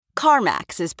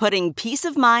CarMax is putting peace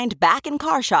of mind back in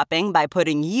car shopping by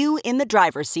putting you in the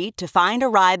driver's seat to find a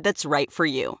ride that's right for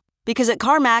you. Because at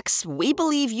CarMax, we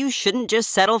believe you shouldn't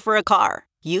just settle for a car.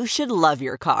 You should love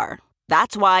your car.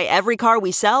 That's why every car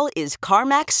we sell is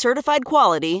CarMax certified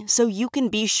quality, so you can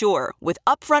be sure with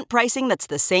upfront pricing that's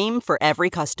the same for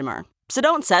every customer. So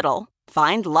don't settle.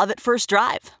 Find love at first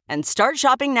drive and start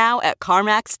shopping now at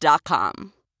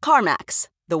CarMax.com. CarMax,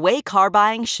 the way car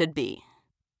buying should be.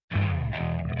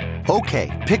 Okay,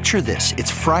 picture this.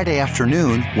 It's Friday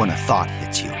afternoon when a thought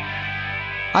hits you.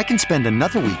 I can spend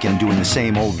another weekend doing the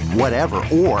same old whatever,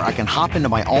 or I can hop into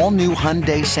my all-new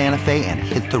Hyundai Santa Fe and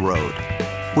hit the road.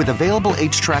 With available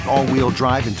H-Track all-wheel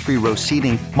drive and 3-row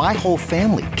seating, my whole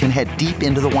family can head deep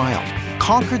into the wild.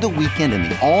 Conquer the weekend in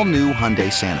the all-new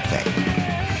Hyundai Santa Fe.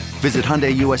 Visit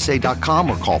HyundaiUSA.com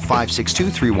or call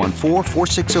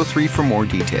 562-314-4603 for more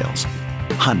details.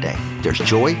 Hyundai, there's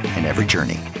joy in every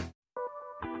journey.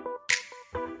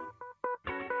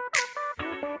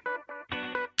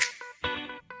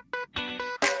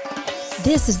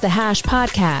 This is the Hash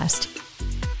Podcast.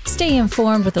 Stay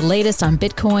informed with the latest on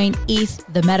Bitcoin, ETH,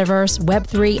 the metaverse,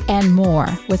 Web3, and more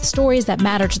with stories that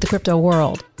matter to the crypto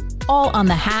world. All on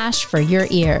the Hash for your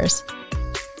ears.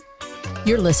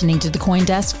 You're listening to the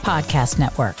CoinDesk Podcast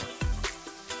Network.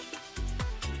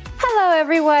 Hello,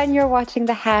 everyone. You're watching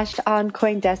The Hash on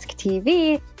CoinDesk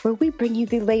TV, where we bring you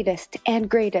the latest and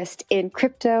greatest in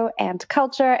crypto and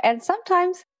culture, and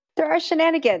sometimes there are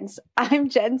shenanigans. I'm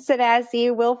Jen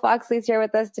Sanasi. Will Foxley's here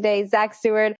with us today, Zach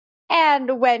Seward,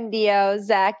 and Wendy O.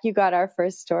 Zach, you got our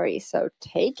first story, so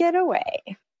take it away.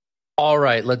 All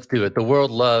right, let's do it. The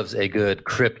world loves a good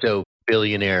crypto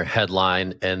billionaire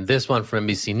headline, and this one from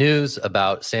NBC News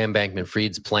about Sam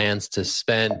Bankman-Fried's plans to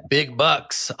spend big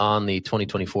bucks on the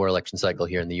 2024 election cycle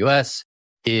here in the U.S.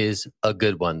 is a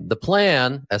good one. The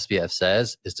plan, SBF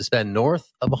says, is to spend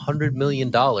north of $100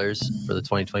 million for the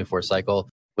 2024 cycle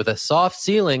with a soft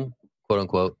ceiling, quote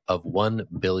unquote, of $1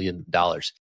 billion.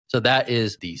 So that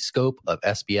is the scope of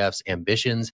SBF's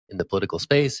ambitions in the political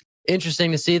space.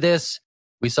 Interesting to see this.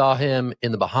 We saw him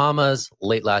in the Bahamas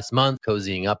late last month,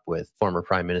 cozying up with former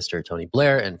Prime Minister Tony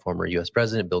Blair and former U.S.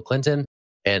 President Bill Clinton.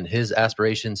 And his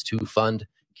aspirations to fund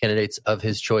candidates of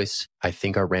his choice, I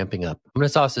think, are ramping up. I'm going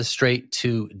to toss this straight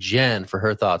to Jen for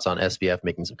her thoughts on SBF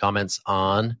making some comments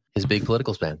on his big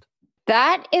political spend.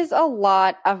 That is a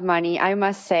lot of money, I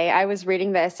must say. I was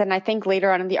reading this, and I think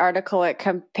later on in the article it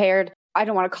compared, I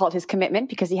don't want to call it his commitment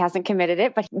because he hasn't committed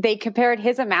it, but they compared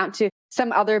his amount to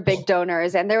some other big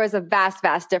donors, and there was a vast,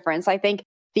 vast difference. I think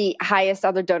the highest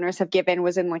other donors have given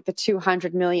was in like the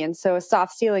 200 million. So a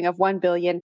soft ceiling of 1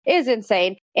 billion is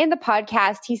insane. In the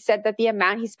podcast, he said that the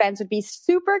amount he spends would be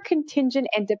super contingent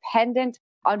and dependent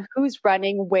on who's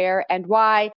running, where, and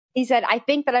why. He said, I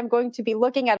think that I'm going to be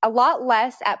looking at a lot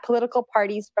less at political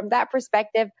parties from that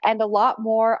perspective and a lot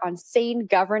more on sane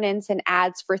governance and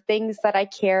ads for things that I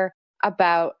care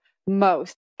about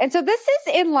most. And so this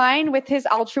is in line with his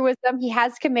altruism. He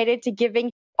has committed to giving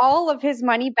all of his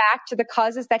money back to the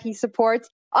causes that he supports.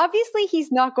 Obviously, he's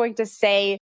not going to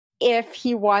say if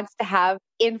he wants to have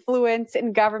influence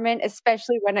in government,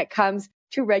 especially when it comes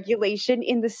to regulation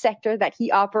in the sector that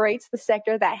he operates, the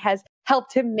sector that has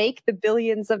helped him make the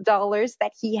billions of dollars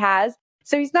that he has.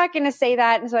 So he's not going to say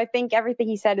that. And so I think everything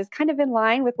he said is kind of in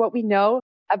line with what we know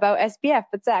about SBF.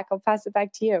 But Zach, I'll pass it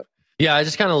back to you. Yeah, I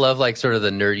just kind of love like sort of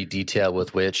the nerdy detail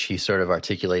with which he sort of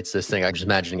articulates this thing. I'm just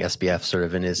imagining SBF sort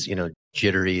of in his,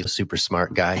 jittery, super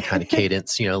smart guy kind of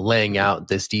cadence, laying out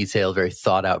this detailed, very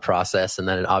thought out process. And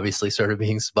then it obviously sort of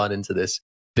being spun into this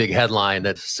big headline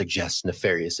that suggests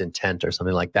nefarious intent or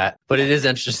something like that. But it is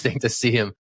interesting to see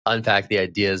him unpack the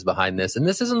ideas behind this. And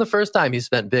this isn't the first time he's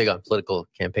spent big on political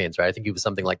campaigns, right? I think he was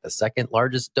something like the second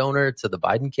largest donor to the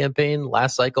Biden campaign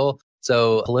last cycle.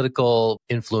 So political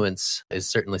influence is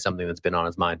certainly something that's been on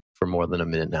his mind for more than a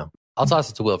minute now. I'll toss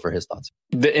it to Will for his thoughts.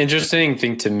 The interesting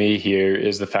thing to me here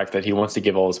is the fact that he wants to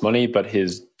give all his money, but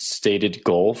his stated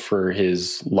goal for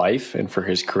his life and for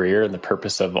his career and the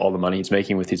purpose of all the money he's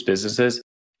making with these businesses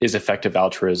is effective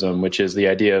altruism, which is the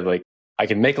idea of like, I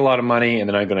can make a lot of money and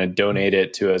then I'm going to donate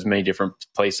it to as many different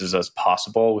places as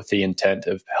possible with the intent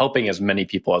of helping as many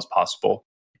people as possible.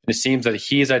 And it seems that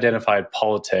he's identified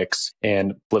politics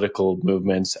and political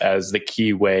movements as the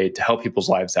key way to help people's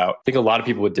lives out. I think a lot of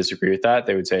people would disagree with that.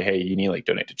 They would say, hey, you need to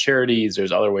donate to charities.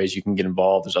 There's other ways you can get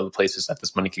involved. There's other places that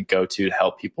this money could go to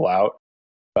help people out.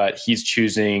 But he's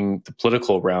choosing the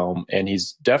political realm, and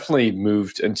he's definitely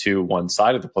moved into one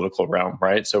side of the political realm,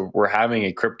 right? So we're having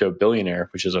a crypto billionaire,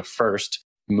 which is a first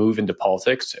move into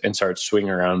politics and start swinging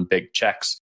around big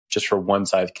checks just for one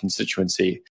side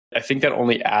constituency. I think that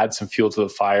only adds some fuel to the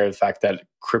fire, the fact that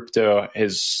crypto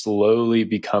is slowly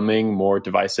becoming more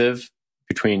divisive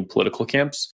between political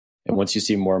camps. And once you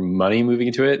see more money moving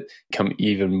into it, become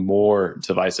even more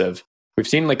divisive. We've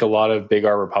seen like a lot of big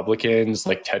R Republicans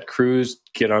like Ted Cruz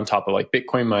get on top of like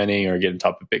Bitcoin mining or get on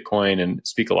top of Bitcoin and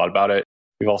speak a lot about it.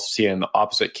 We've also seen in the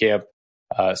opposite camp,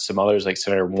 some others like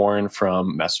Senator Warren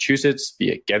from Massachusetts be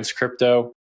against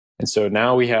crypto. And so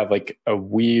now we have like a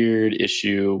weird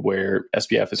issue where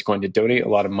SBF is going to donate a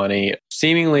lot of money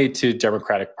seemingly to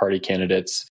Democratic Party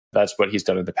candidates. That's what he's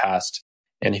done in the past.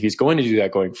 And if he's going to do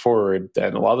that going forward,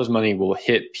 then a lot of this money will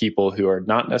hit people who are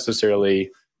not necessarily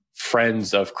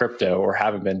friends of crypto or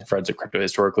haven't been friends of crypto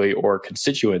historically, or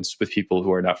constituents with people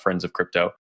who are not friends of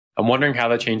crypto. I'm wondering how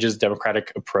that changes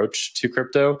Democratic approach to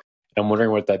crypto. And I'm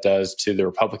wondering what that does to the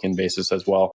Republican basis as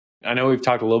well. I know we've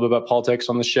talked a little bit about politics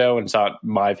on the show, and it's not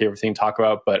my favorite thing to talk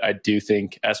about, but I do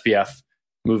think SBF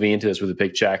moving into this with a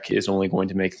big check is only going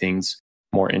to make things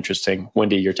more interesting.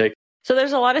 Wendy, your take? So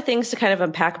there's a lot of things to kind of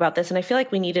unpack about this, and I feel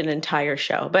like we need an entire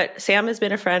show. But Sam has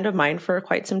been a friend of mine for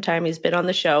quite some time. He's been on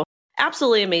the show.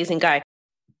 Absolutely amazing guy.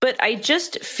 But I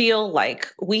just feel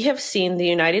like we have seen the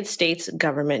United States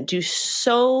government do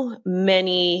so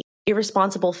many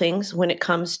irresponsible things when it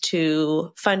comes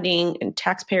to funding and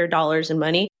taxpayer dollars and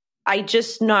money. I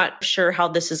just not sure how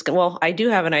this is going. Well, I do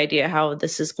have an idea how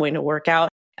this is going to work out,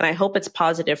 and I hope it's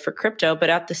positive for crypto. But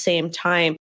at the same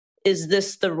time, is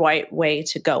this the right way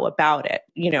to go about it?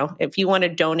 You know, if you want to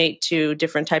donate to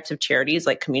different types of charities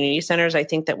like community centers, I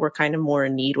think that we're kind of more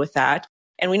in need with that.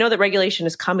 And we know that regulation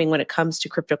is coming when it comes to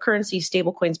cryptocurrency,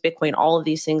 stablecoins, Bitcoin, all of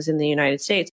these things in the United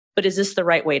States. But is this the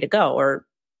right way to go? Or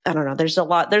I don't know. There's a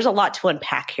lot to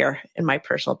unpack here, in my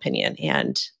personal opinion.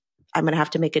 And I'm going to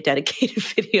have to make a dedicated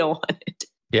video on it.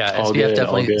 Yeah, SBF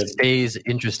definitely stays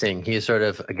interesting. He is sort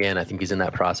of, again, I think he's in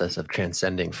that process of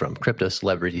transcending from crypto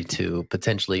celebrity to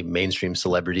potentially mainstream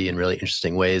celebrity in really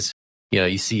interesting ways. You know,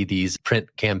 you see these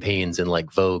print campaigns in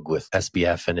like Vogue with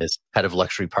SBF and his head of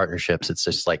luxury partnerships. It's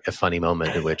just like a funny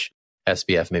moment in which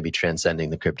SBF may be transcending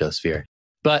the crypto sphere.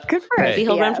 But good for him.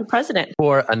 He'll run for president.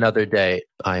 For another day,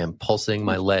 I am pulsing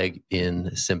my leg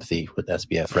in sympathy with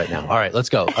SBF right now. All right, let's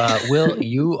go. Will,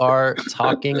 you are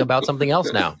talking about something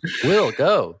else now. Will,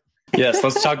 go. Yes,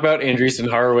 let's talk about Andreessen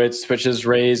Horowitz, which has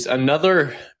raised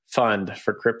another fund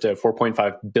for crypto,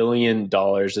 $4.5 billion.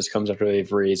 This comes after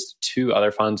they've raised two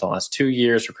other funds in the last 2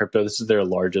 years for crypto. This is their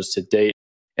largest to date.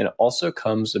 And it also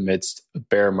comes amidst a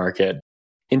bear market.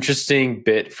 Interesting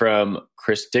bit from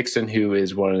Chris Dixon, who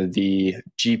is one of the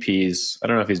GPs. I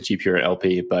don't know if he's a GP or an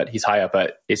LP, but he's high up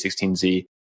at A16Z.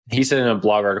 He said in a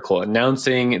blog article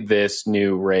announcing this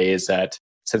new raise that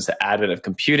since the advent of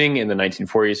computing in the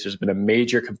 1940s, there's been a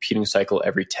major computing cycle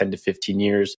every 10 to 15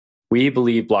 years. We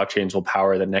believe blockchains will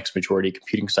power the next majority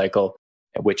computing cycle,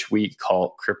 which we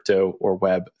call crypto or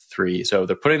Web3. So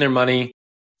they're putting their money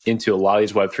into a lot of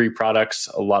these Web3 products,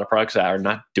 a lot of products that are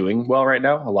not doing well right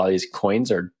now. A lot of these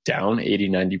coins are down 80,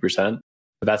 90%,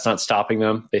 but that's not stopping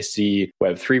them. They see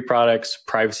Web3 products,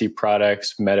 privacy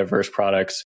products, metaverse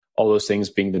products, all those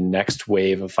things being the next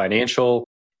wave of financial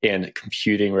and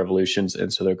computing revolutions.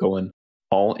 And so they're going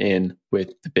all in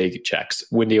with the big checks.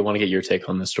 Wendy, I want to get your take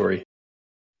on this story.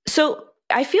 So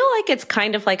I feel like it's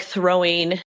kind of like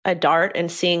throwing a dart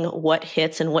and seeing what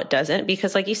hits and what doesn't,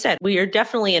 because like you said, we are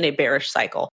definitely in a bearish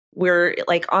cycle. We're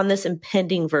like on this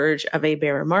impending verge of a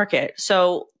bear market.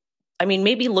 So, I mean,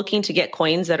 maybe looking to get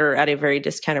coins that are at a very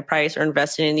discounted price or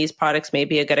investing in these products may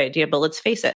be a good idea. But let's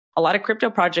face it, a lot of crypto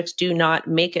projects do not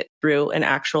make it through an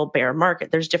actual bear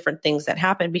market. There's different things that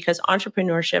happen because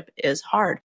entrepreneurship is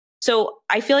hard. So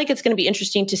I feel like it's going to be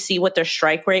interesting to see what their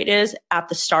strike rate is at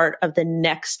the start of the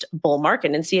next bull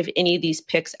market and see if any of these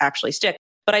picks actually stick.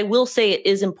 But I will say it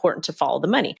is important to follow the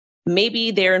money. Maybe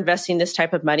they're investing this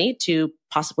type of money to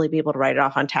possibly be able to write it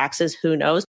off on taxes. Who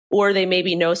knows? Or they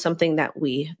maybe know something that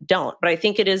we don't. But I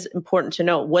think it is important to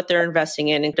know what they're investing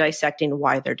in and dissecting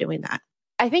why they're doing that.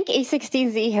 I think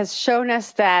A16Z has shown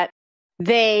us that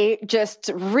they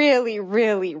just really,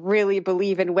 really, really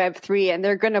believe in Web3 and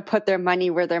they're going to put their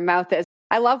money where their mouth is.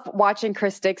 I love watching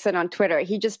Chris Dixon on Twitter.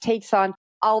 He just takes on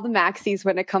all the maxis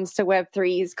when it comes to Web3.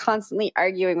 He's constantly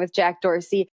arguing with Jack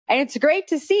Dorsey. And it's great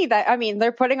to see that, I mean,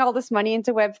 they're putting all this money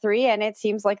into Web3 and it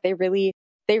seems like they really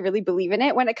believe in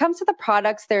it. When it comes to the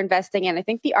products they're investing in, I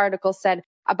think the article said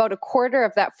about a quarter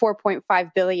of that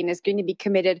 4.5 billion is going to be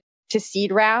committed to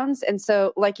seed rounds. And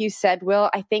so, like you said, Will,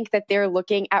 I think that they're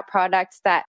looking at products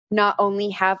that not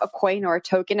only have a coin or a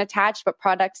token attached, but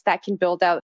products that can build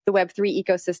out the Web3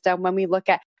 ecosystem. When we look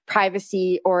at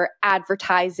privacy or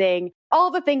advertising, all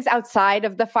the things outside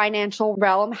of the financial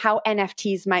realm, how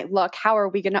NFTs might look, how are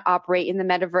we going to operate in the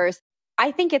metaverse.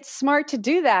 I think it's smart to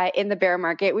do that in the bear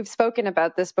market. We've spoken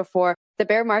about this before. The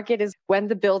bear market is when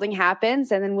the building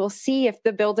happens, and then we'll see if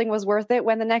the building was worth it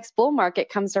when the next bull market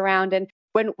comes around and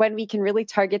when we can really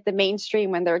target the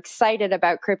mainstream, when they're excited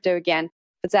about crypto again.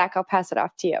 But Zach, I'll pass it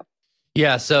off to you.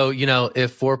 Yeah. So,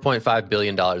 if $4.5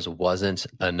 billion wasn't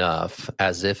enough,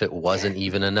 as if it wasn't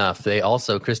even enough, they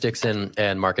also, Chris Dixon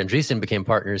and Mark Andreessen became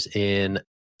partners in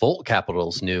Volt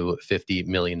Capital's new $50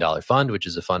 million fund, which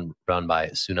is a fund run by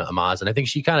Suna Amaz. And I think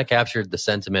she kind of captured the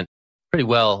sentiment pretty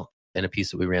well in a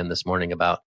piece that we ran this morning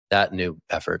about that new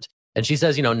effort. And she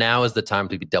says, now is the time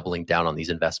to be doubling down on these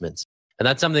investments. And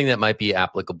that's something that might be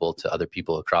applicable to other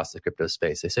people across the crypto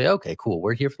space. They say, okay, cool.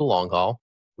 We're here for the long haul.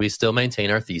 We still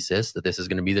maintain our thesis that this is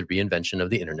going to be the reinvention of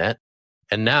the internet.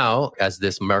 And now, as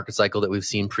this market cycle that we've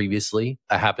seen previously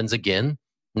happens again,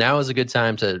 now is a good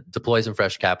time to deploy some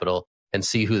fresh capital and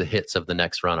see who the hits of the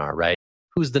next run are, right?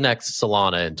 Who's the next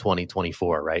Solana in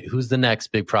 2024, right? Who's the next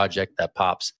big project that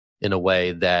pops in a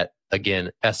way that,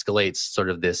 again, escalates sort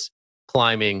of this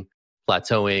climbing,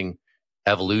 plateauing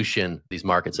evolution, these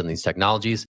markets and these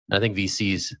technologies. And I think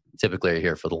VCs typically are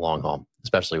here for the long haul,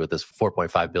 especially with this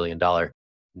 $4.5 billion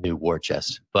new war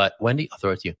chest. But Wendy, I'll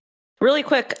throw it to you. Really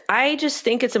quick, I just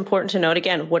think it's important to note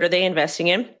again, what are they investing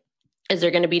in? Is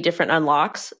there going to be different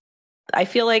unlocks? I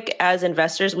feel like as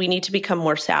investors, we need to become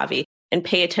more savvy and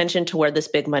pay attention to where this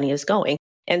big money is going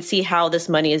and see how this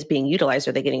money is being utilized.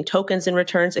 Are they getting tokens in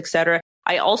returns, et cetera?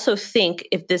 I also think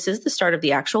if this is the start of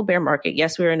the actual bear market,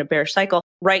 yes, we're in a bear cycle.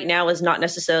 Right now is not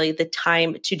necessarily the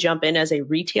time to jump in as a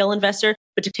retail investor,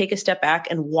 but to take a step back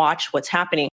and watch what's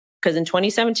happening. Because in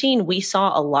 2017, we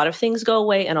saw a lot of things go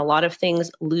away and a lot of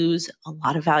things lose a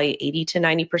lot of value, 80 to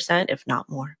 90%, if not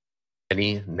more. And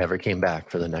he never came back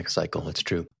for the next cycle. It's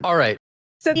true. All right.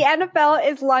 So the NFL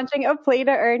is launching a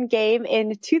play-to-earn game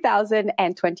in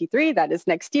 2023. That is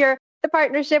next year. The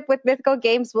partnership with Mythical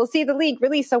Games will see the league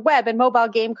release a web and mobile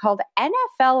game called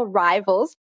NFL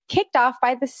Rivals, kicked off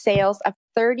by the sales of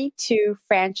 32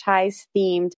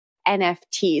 franchise-themed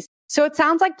NFTs. So it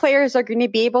sounds like players are going to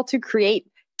be able to create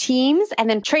teams and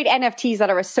then trade NFTs that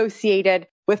are associated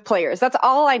with players. That's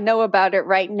all I know about it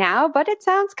right now, but it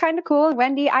sounds kind of cool.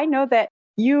 Wendy, I know that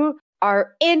you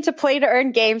are into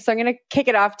play-to-earn games, so I'm going to kick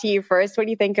it off to you first. What do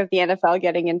you think of the NFL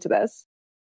getting into this?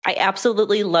 I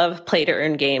absolutely love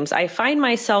play-to-earn games. I find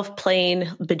myself playing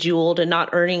Bejeweled and not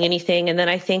earning anything, and then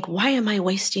I think, why am I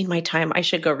wasting my time? I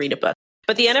should go read a book.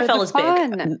 But the NFL is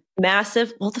big,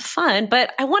 massive. Well, the fun,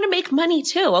 but I want to make money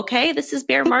too, okay? This is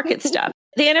bear market stuff.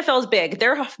 The NFL is big.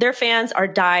 Their fans are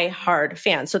die-hard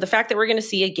fans. So the fact that we're going to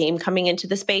see a game coming into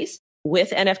the space with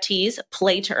NFTs,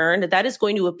 play to earn, that is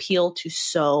going to appeal to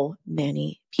so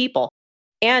many people.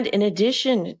 And in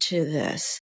addition to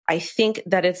this, I think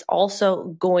that it's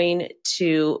also going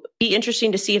to be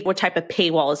interesting to see what type of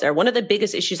paywall is there. One of the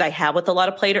biggest issues I have with a lot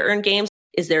of play to earn games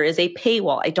is there is a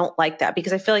paywall. I don't like that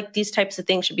because I feel like these types of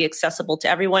things should be accessible to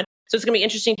everyone. So it's going to be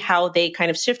interesting how they kind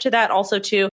of shift to that. Also,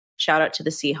 too, shout out to the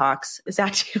Seahawks.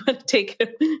 Zach, do you want to take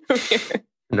it from here?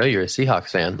 No, you're a Seahawks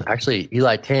fan. Actually,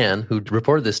 Eli Tan, who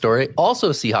reported this story,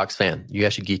 also a Seahawks fan. You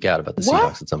guys should geek out about the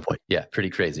Seahawks at some point. Yeah, pretty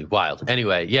crazy. Wild.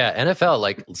 Anyway, yeah, NFL,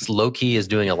 like low-key is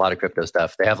doing a lot of crypto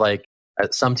stuff. They have like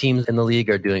some teams in the league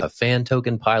are doing a fan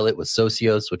token pilot with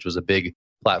Socios, which was a big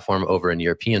platform over in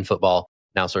European football,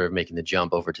 now sort of making the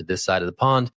jump over to this side of the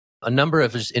pond. A number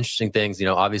of just interesting things.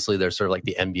 Obviously there's sort of like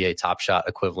the NBA Top Shot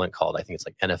equivalent called, I think it's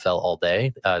like NFL All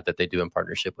Day, that they do in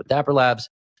partnership with Dapper Labs.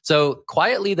 So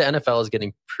quietly, the NFL is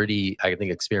getting pretty, I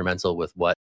think, experimental with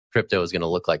what crypto is going to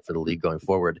look like for the league going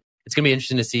forward. It's going to be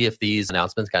interesting to see if these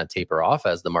announcements kind of taper off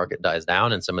as the market dies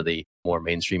down and some of the more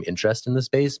mainstream interest in the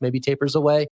space maybe tapers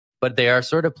away. But they are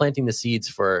sort of planting the seeds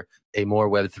for a more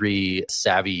Web3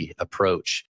 savvy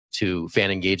approach to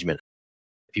fan engagement.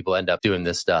 People end up doing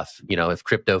this stuff. If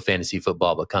crypto fantasy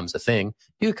football becomes a thing,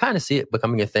 you kind of see it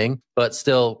becoming a thing, but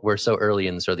still we're so early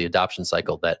in sort of the adoption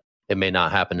cycle that it may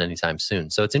not happen anytime soon.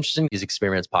 So it's interesting these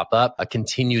experiments pop up, a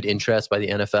continued interest by the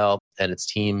NFL and its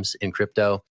teams in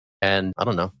crypto. And I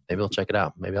don't know, maybe I'll check it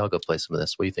out. Maybe I'll go play some of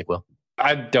this. What do you think, Will?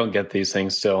 I don't get these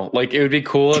things still. Like, it would be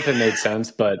cool if it made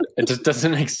sense, but it just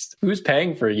doesn't make who's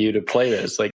paying for you to play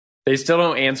this? Like, they still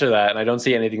don't answer that. And I don't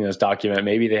see anything in this document.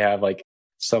 Maybe they have like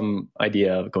some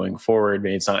idea of going forward.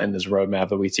 Maybe it's not in this roadmap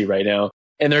that we see right now.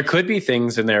 And there could be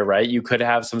things in there, right? You could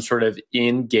have some sort of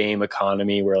in-game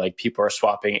economy where like people are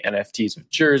swapping NFTs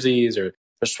with jerseys or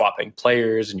they're swapping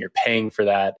players and you're paying for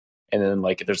that. And then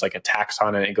like there's like a tax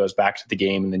on it. It goes back to the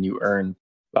game and then you earn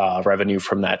revenue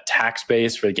from that tax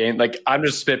base for the game. Like, I'm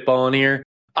just spitballing here,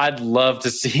 I'd love to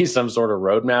see some sort of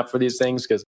roadmap for these things,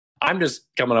 because I'm just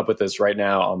coming up with this right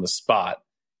now on the spot.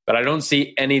 But I don't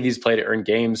see any of these play to earn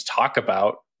games talk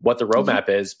about what the roadmap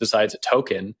is besides a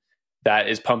token that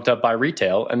is pumped up by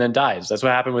retail and then dies. That's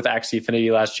what happened with Axie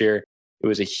Infinity last year. It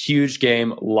was a huge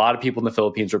game. A lot of people in the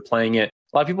Philippines were playing it.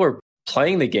 A lot of people were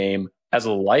playing the game as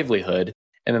a livelihood.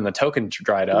 And then the token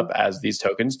dried up, as these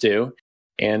tokens do,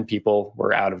 and people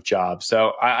were out of jobs.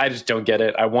 So I just don't get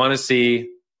it. I want to see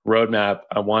roadmap.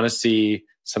 I want to see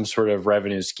some sort of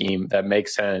revenue scheme that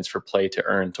makes sense for play to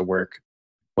earn to work.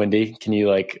 Wendy, can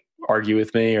you argue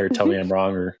with me or tell me I'm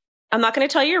wrong? Or I'm not going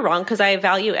to tell you you're wrong, because I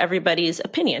value everybody's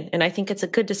opinion, and I think it's a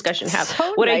good discussion to have.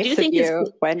 So what nice I do think you,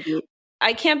 is, Wendy.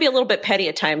 I can be a little bit petty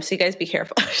at times, so you guys be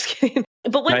careful. I'm just kidding.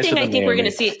 But one thing I think we're going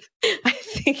to see,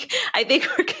 I think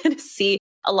we're going to see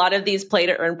a lot of these play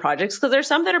to earn projects, because there's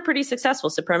some that are pretty successful.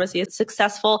 Supremacy is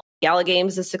successful. Gala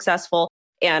Games is successful.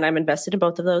 And I'm invested in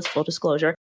both of those, full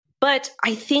disclosure. But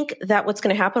I think that what's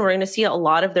going to happen, we're going to see a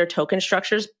lot of their token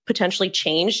structures potentially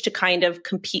change to kind of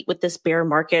compete with this bear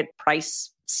market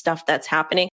price stuff that's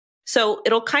happening. So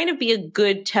it'll kind of be a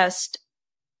good test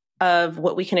of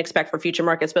what we can expect for future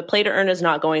markets. But play to earn is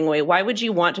not going away. Why would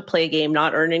you want to play a game,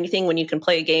 not earn anything, when you can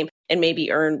play a game and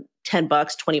maybe earn $10,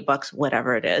 $20,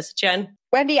 whatever it is? Jen?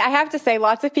 Wendy, I have to say,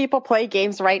 lots of people play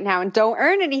games right now and don't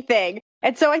earn anything.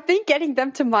 And so I think getting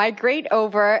them to migrate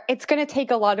over, it's going to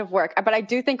take a lot of work. But I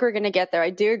do think we're going to get there.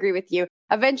 I do agree with you.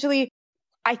 Eventually,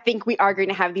 I think we are going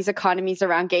to have these economies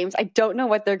around games. I don't know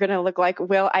what they're going to look like.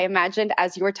 Will, I imagined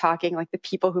as you were talking, the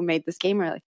people who made this game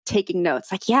are taking notes.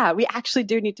 Yeah, we actually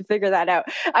do need to figure that out.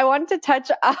 I wanted to touch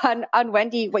on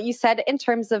Wendy, what you said in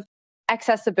terms of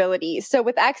accessibility. So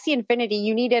with Axie Infinity,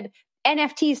 you needed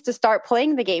NFTs to start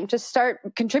playing the game, to start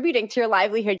contributing to your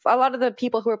livelihood. A lot of the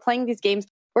people who are playing these games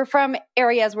were from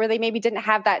areas where they maybe didn't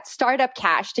have that startup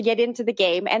cash to get into the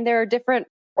game. And there are different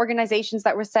organizations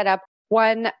that were set up.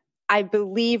 One, I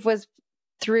believe, was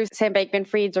through Sam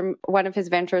Bankman-Fried's or one of his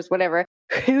ventures, whatever,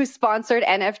 who sponsored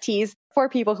NFTs for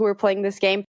people who were playing this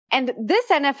game. And this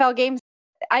NFL game,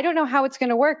 I don't know how it's going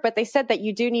to work, but they said that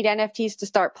you do need NFTs to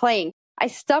start playing. I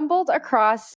stumbled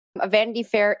across a Vanity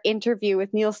Fair interview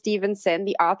with Neil Stephenson,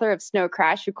 the author of Snow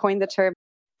Crash, who coined the term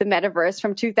the metaverse,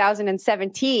 from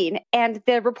 2017. And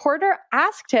the reporter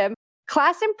asked him,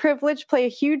 class and privilege play a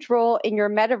huge role in your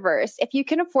metaverse. If you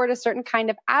can afford a certain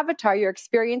kind of avatar, your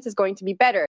experience is going to be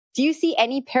better. Do you see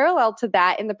any parallel to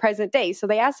that in the present day? So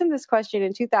they asked him this question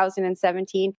in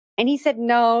 2017, and he said,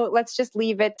 no, let's just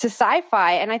leave it to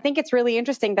sci-fi. And I think it's really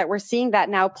interesting that we're seeing that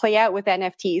now play out with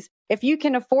NFTs. If you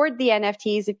can afford the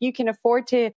NFTs, if you can afford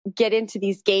to get into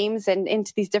these games and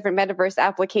into these different metaverse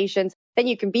applications, then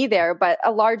you can be there. But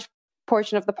a large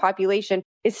portion of the population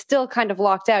is still kind of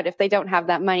locked out if they don't have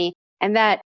that money. And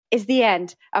that is the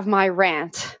end of my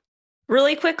rant.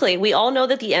 Really quickly, we all know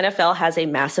that the NFL has a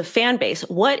massive fan base.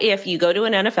 What if you go to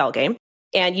an NFL game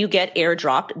and you get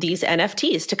airdropped these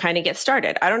NFTs to kind of get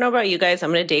started? I don't know about you guys.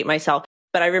 I'm going to date myself,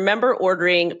 but I remember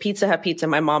ordering Pizza Hut pizza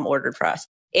my mom ordered for us.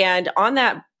 And on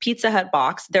that Pizza Hut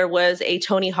box, there was a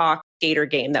Tony Hawk Gator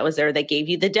game that was there that gave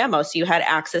you the demo. So you had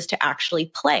access to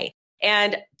actually play.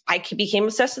 And I became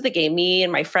obsessed with the game. Me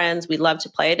and my friends, we loved to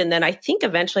play it. And then I think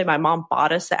eventually my mom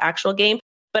bought us the actual game.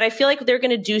 But I feel like they're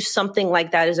going to do something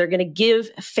like that, is they're going to give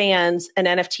fans an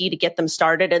NFT to get them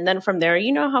started. And then from there,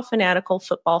 you know how fanatical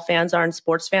football fans are and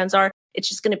sports fans are. It's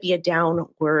just going to be a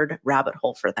downward rabbit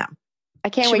hole for them. I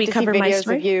can't wait to see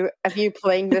videos of you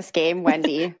playing this game,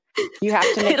 Wendy. You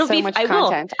have to make so much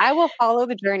content. I will follow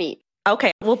the journey.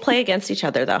 Okay, we'll play against each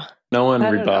other, though. No one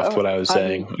rebuffed what I was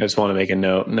saying. I just want to make a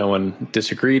note. No one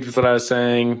disagreed with what I was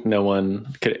saying. No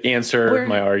one could answer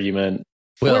my argument.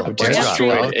 Will,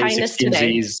 airdrop,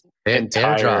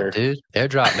 airdrop, dude.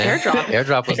 Airdrop, man.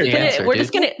 Airdrop was the answer, we're dude.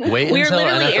 Just gonna wait until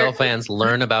NFL fans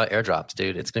learn about airdrops,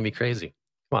 dude. It's going to be crazy.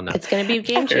 Come on now. It's going to be a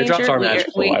game changer. Airdrops are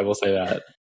magical, I will say that.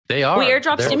 They are. We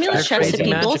airdrop stimulus checks to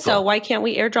people, magical. So why can't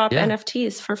we airdrop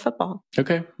NFTs for football?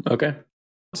 Okay.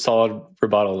 Solid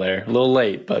rebuttal there. A little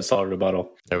late, but solid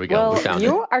rebuttal. There we go. Well, we found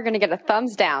you are going to get a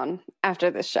thumbs down after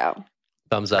this show.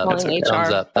 Thumbs up.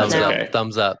 Okay.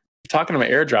 Thumbs up. Talking about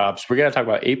airdrops, we're going to talk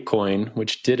about ApeCoin,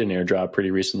 which did an airdrop pretty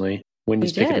recently.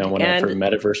 Wendy's picking that one up for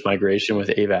metaverse migration with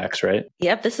AVAX, right?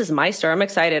 Yep, this is my store. I'm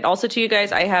excited. Also to you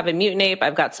guys, I have a Mutant Ape.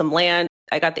 I've got some land.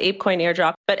 I got the ApeCoin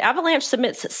airdrop. But Avalanche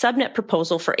submits subnet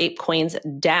proposal for ApeCoin's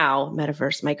DAO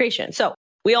metaverse migration. So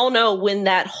we all know when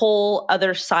that whole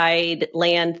other side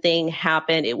land thing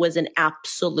happened, it was an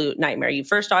absolute nightmare.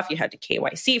 First off, you had to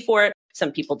KYC for it.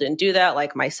 Some people didn't do that,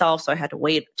 like myself, so I had to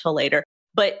wait till later.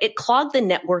 But it clogged the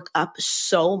network up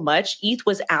so much. ETH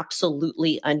was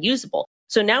absolutely unusable.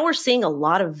 So now we're seeing a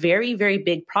lot of very, very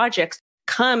big projects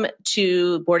come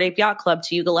to Bored Ape Yacht Club,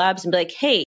 to Yuga Labs, and be like,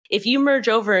 hey, if you merge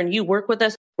over and you work with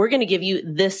us, we're going to give you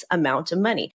this amount of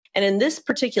money. And in this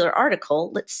particular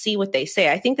article, let's see what they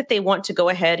say. I think that they want to go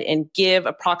ahead and give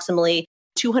approximately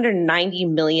 $290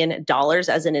 million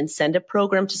as an incentive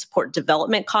program to support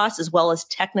development costs, as well as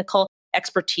technical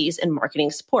expertise and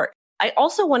marketing support. I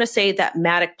also want to say that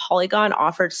Matic Polygon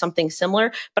offered something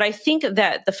similar, but I think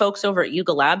that the folks over at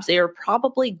Yuga Labs, they are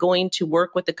probably going to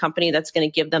work with the company that's going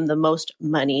to give them the most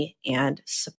money and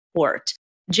support.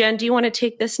 Jen, do you want to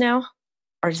take this now?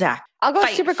 Or Zach? I'll go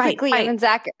super quickly and then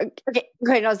Zach.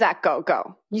 Okay, no, Zach,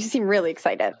 go. You seem really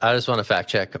excited. I just want to fact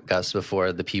check, Gus,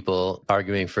 before the people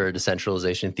arguing for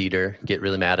decentralization theater get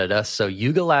really mad at us. So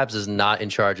Yuga Labs is not in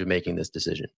charge of making this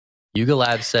decision. Yuga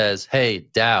Labs says, hey,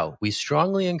 DAO, we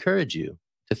strongly encourage you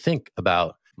to think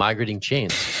about migrating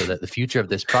chains so that the future of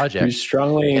this project we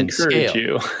strongly can encourage scale.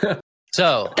 you.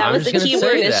 So that I'm was just the going to key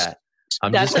say word. that.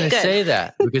 I'm just going to say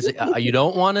that because you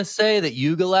don't want to say that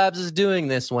Yuga Labs is doing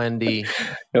this, Wendy.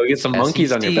 You'll get some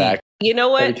monkeys on your back. You know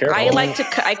what? I like to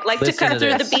cut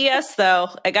through the BS, though.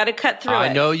 I got to cut through it.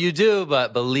 I know you do,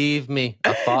 but believe me,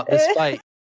 I fought this fight.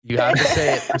 You have to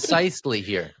say it precisely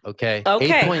here, okay?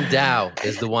 8CoinDAO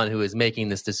is the one who is making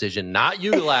this decision, not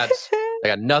Yuga Labs. They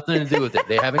got nothing to do with it.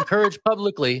 They have encouraged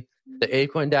publicly that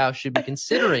 8CoinDAO should be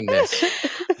considering this.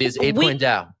 It is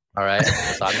 8CoinDAO, all right?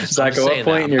 So Zach, at what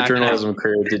point in your journalism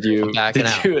career did you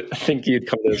think you'd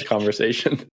come to this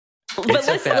conversation? But let's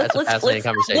face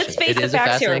the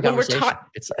facts here. When we're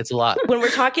it's a lot. When we're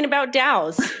talking about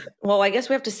DAOs, well, I guess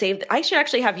we have to save. I should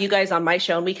actually have you guys on my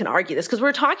show and we can argue this because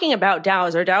we're talking about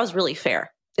DAOs. Are DAOs really fair?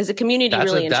 Is the community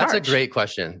really in charge? That's a great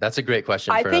question. That's a great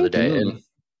question for another day.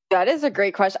 That is a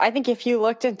great question. I think if you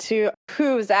looked into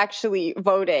who's actually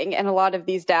voting in a lot of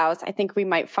these DAOs, I think we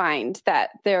might find that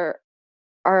there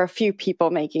are a few people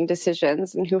making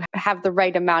decisions and who have the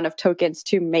right amount of tokens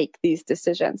to make these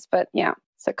decisions. But yeah.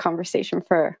 It's a conversation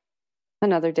for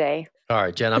another day. All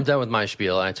right, Jen, I'm done with my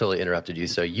spiel. I totally interrupted you,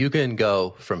 so you can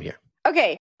go from here.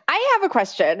 Okay, I have a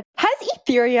question. Has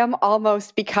Ethereum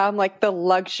almost become like the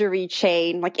luxury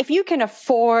chain? Like if you can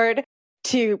afford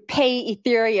to pay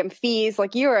Ethereum fees,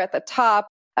 like you're at the top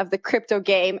of the crypto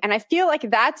game. And I feel like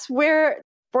that's where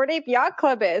Bored Ape Yacht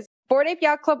Club is. Bored Ape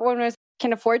Yacht Club owners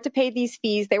can afford to pay these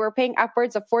fees. They were paying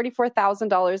upwards of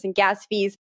 $44,000 in gas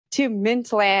fees to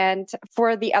mint land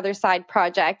for the Other Side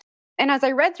project. And as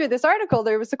I read through this article,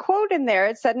 there was a quote in there.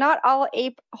 It said, not all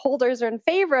ape holders are in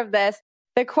favor of this.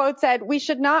 The quote said, we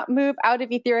should not move out of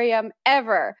Ethereum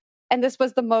ever. And this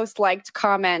was the most liked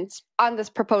comment on this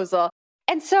proposal.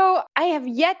 And so I have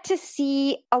yet to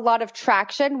see a lot of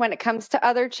traction when it comes to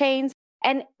other chains.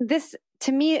 And this,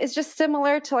 to me, is just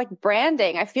similar to like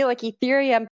branding. I feel like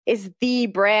Ethereum is the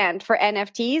brand for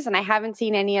NFTs, and I haven't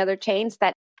seen any other chains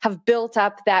that have built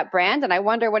up that brand. And I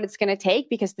wonder what it's going to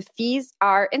take because the fees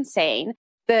are insane.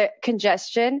 The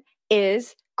congestion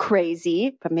is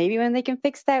crazy, but maybe when they can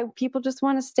fix that, people just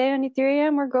want to stay on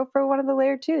Ethereum or go for one of the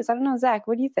layer 2s. I don't know, Zach,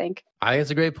 what do you think? I think it's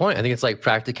a great point. I think it's like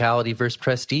practicality versus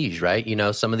prestige, right? You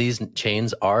know, some of these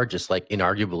chains are just like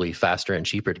inarguably faster and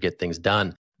cheaper to get things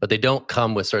done, but they don't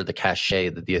come with sort of the cachet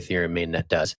that the Ethereum mainnet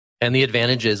does. And the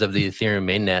advantages of the Ethereum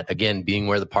mainnet, again, being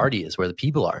where the party is, where the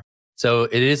people are. So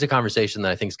it is a conversation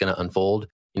that I think is going to unfold.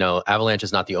 You know, Avalanche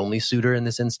is not the only suitor in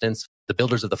this instance. The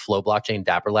builders of the Flow blockchain,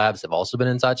 Dapper Labs, have also been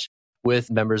in touch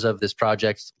with members of this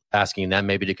project, asking them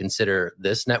maybe to consider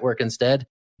this network instead.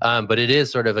 But it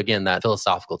is sort of, again, that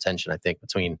philosophical tension, I think,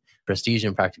 between prestige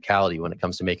and practicality when it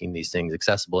comes to making these things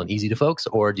accessible and easy to folks.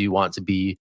 Or do you want to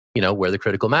be, you know, where the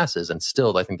critical mass is? And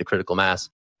still, I think the critical mass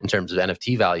in terms of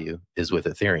NFT value is with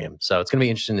Ethereum. So it's going to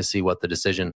be interesting to see what the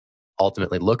decision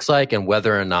ultimately looks like and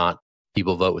whether or not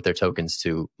people vote with their tokens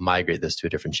to migrate this to a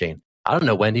different chain. I don't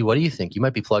know, Wendy, what do you think? You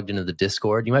might be plugged into the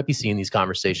Discord. You might be seeing these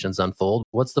conversations unfold.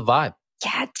 What's the vibe?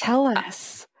 Yeah, tell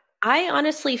us. I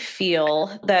honestly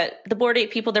feel that the Bored Ape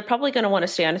people, they're probably going to want to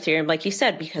stay on Ethereum, like you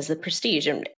said, because of the prestige.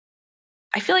 And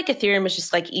I feel like Ethereum is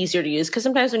just like easier to use because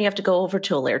sometimes when you have to go over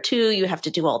to a layer 2, you have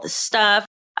to do all this stuff.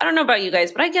 I don't know about you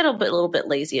guys, but I get a little bit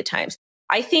lazy at times.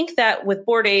 I think that with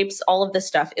Bored Apes, all of this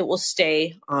stuff, it will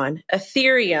stay on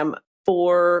Ethereum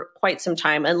for quite some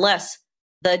time, unless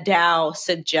the DAO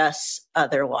suggests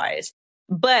otherwise.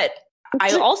 But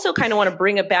I also kind of want to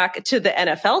bring it back to the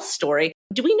NFL story.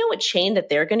 Do we know what chain that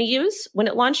they're going to use when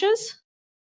it launches?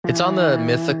 It's on the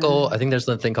Mythical. I think there's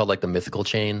a thing called like the Mythical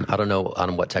chain. I don't know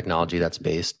on what technology that's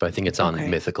based, but I think it's on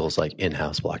Mythical's like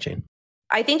in-house blockchain.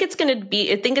 I think it's going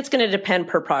to depend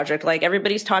per project. Like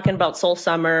everybody's talking about Soul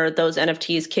Summer, those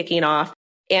NFTs kicking off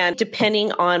And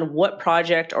depending on what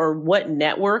project or what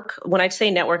network, when I say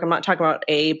network, I'm not talking about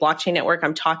a blockchain network.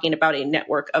 I'm talking about a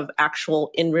network of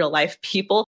actual in real life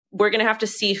people. We're going to have to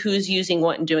see who's using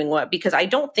what and doing what, because I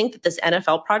don't think that this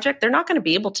NFL project, they're not going to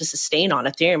be able to sustain on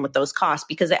Ethereum with those costs,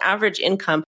 because the average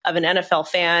income of an NFL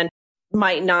fan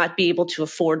might not be able to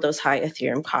afford those high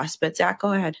Ethereum costs. But Zach,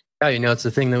 go ahead. Yeah, it's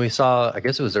the thing that we saw, I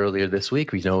guess it was earlier this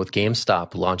week, with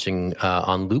GameStop launching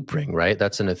on Loopring, right?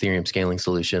 That's an Ethereum scaling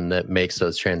solution that makes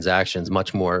those transactions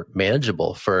much more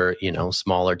manageable for,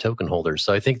 smaller token holders.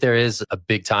 So I think there is a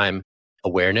big time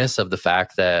awareness of the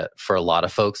fact that for a lot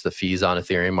of folks, the fees on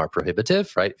Ethereum are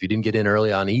prohibitive, right? If you didn't get in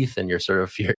early on ETH and your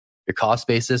cost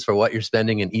basis for what you're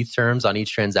spending in ETH terms on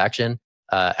each transaction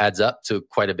adds up to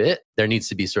quite a bit, there needs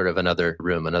to be sort of another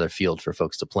room, another field for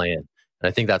folks to play in. And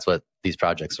I think that's what these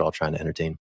projects are all trying to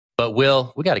entertain. But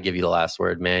Will, we got to give you the last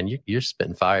word, man. You're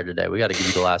spitting fire today. We got to give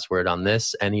you the last word on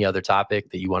this. Any other topic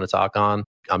that you want to talk on?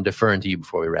 I'm deferring to you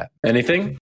before we wrap.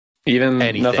 Anything? Even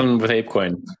anything. Nothing with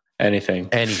ApeCoin. Anything.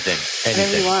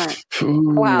 Whatever you want.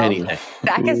 Wow. Anything.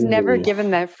 Zach has never given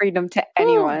that freedom to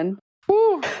anyone.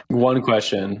 One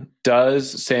question.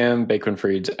 Does Sam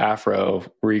Bankman-Fried's Afro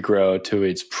regrow to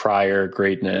its prior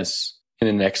greatness in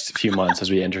the next few months as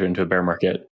we enter into a bear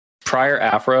market? Prior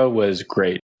Afro was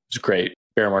great. It was great.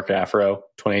 Bear market Afro,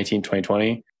 2018,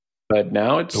 2020. But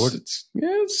now it's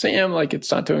Sam,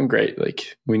 it's not doing great.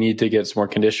 We need to get some more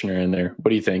conditioner in there. What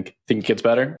do you think? Think it gets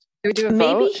better? Do we do a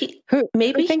vote? Who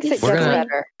thinks it gets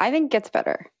better? I think it gets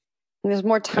better. And there's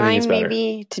more time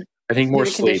maybe to I think more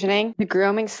the conditioning, the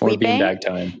grooming, sleeping. More beanbag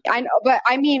time. I know, but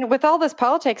with all this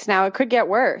politics now, it could get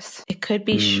worse. It could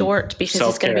be short because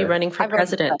he's going to be running for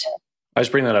president. I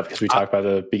just bring that up because we talked about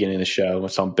the beginning of the show.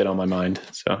 It's a bit on my mind.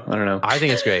 So I don't know. I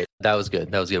think it's great. That was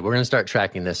good. We're going to start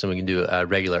tracking this, and we can do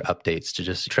regular updates to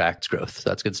just track its growth. So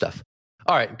that's good stuff.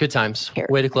 All right. Good times.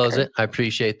 Way to close it. I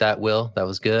appreciate that, Will. That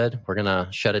was good. We're going to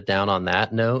shut it down on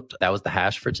that note. That was the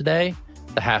Hash for today.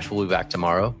 The Hash will be back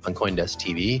tomorrow on CoinDesk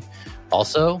TV.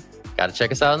 Also, got to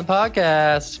check us out on the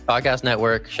podcast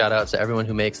network. Shout out to everyone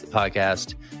who makes the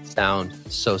podcast sound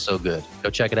so good. Go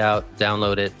check it out,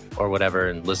 download it or whatever,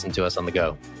 and listen to us on the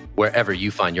go, wherever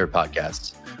you find your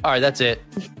podcasts. All right, that's it.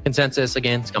 Consensus,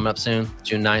 again, it's coming up soon,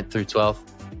 June 9th through 12th,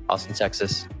 Austin,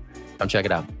 Texas. Come check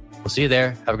it out. We'll see you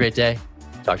there. Have a great day.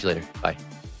 Talk to you later. Bye.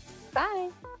 Bye.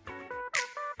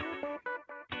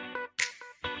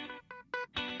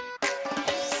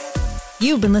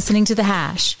 You've been listening to The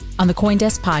Hash on the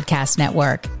CoinDesk Podcast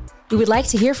Network. We would like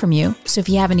to hear from you, so if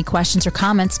you have any questions or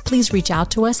comments, please reach out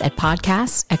to us at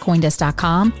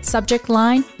podcasts@coindesk.com, subject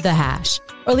line, The Hash,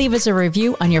 or leave us a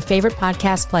review on your favorite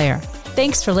podcast player.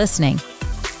 Thanks for listening.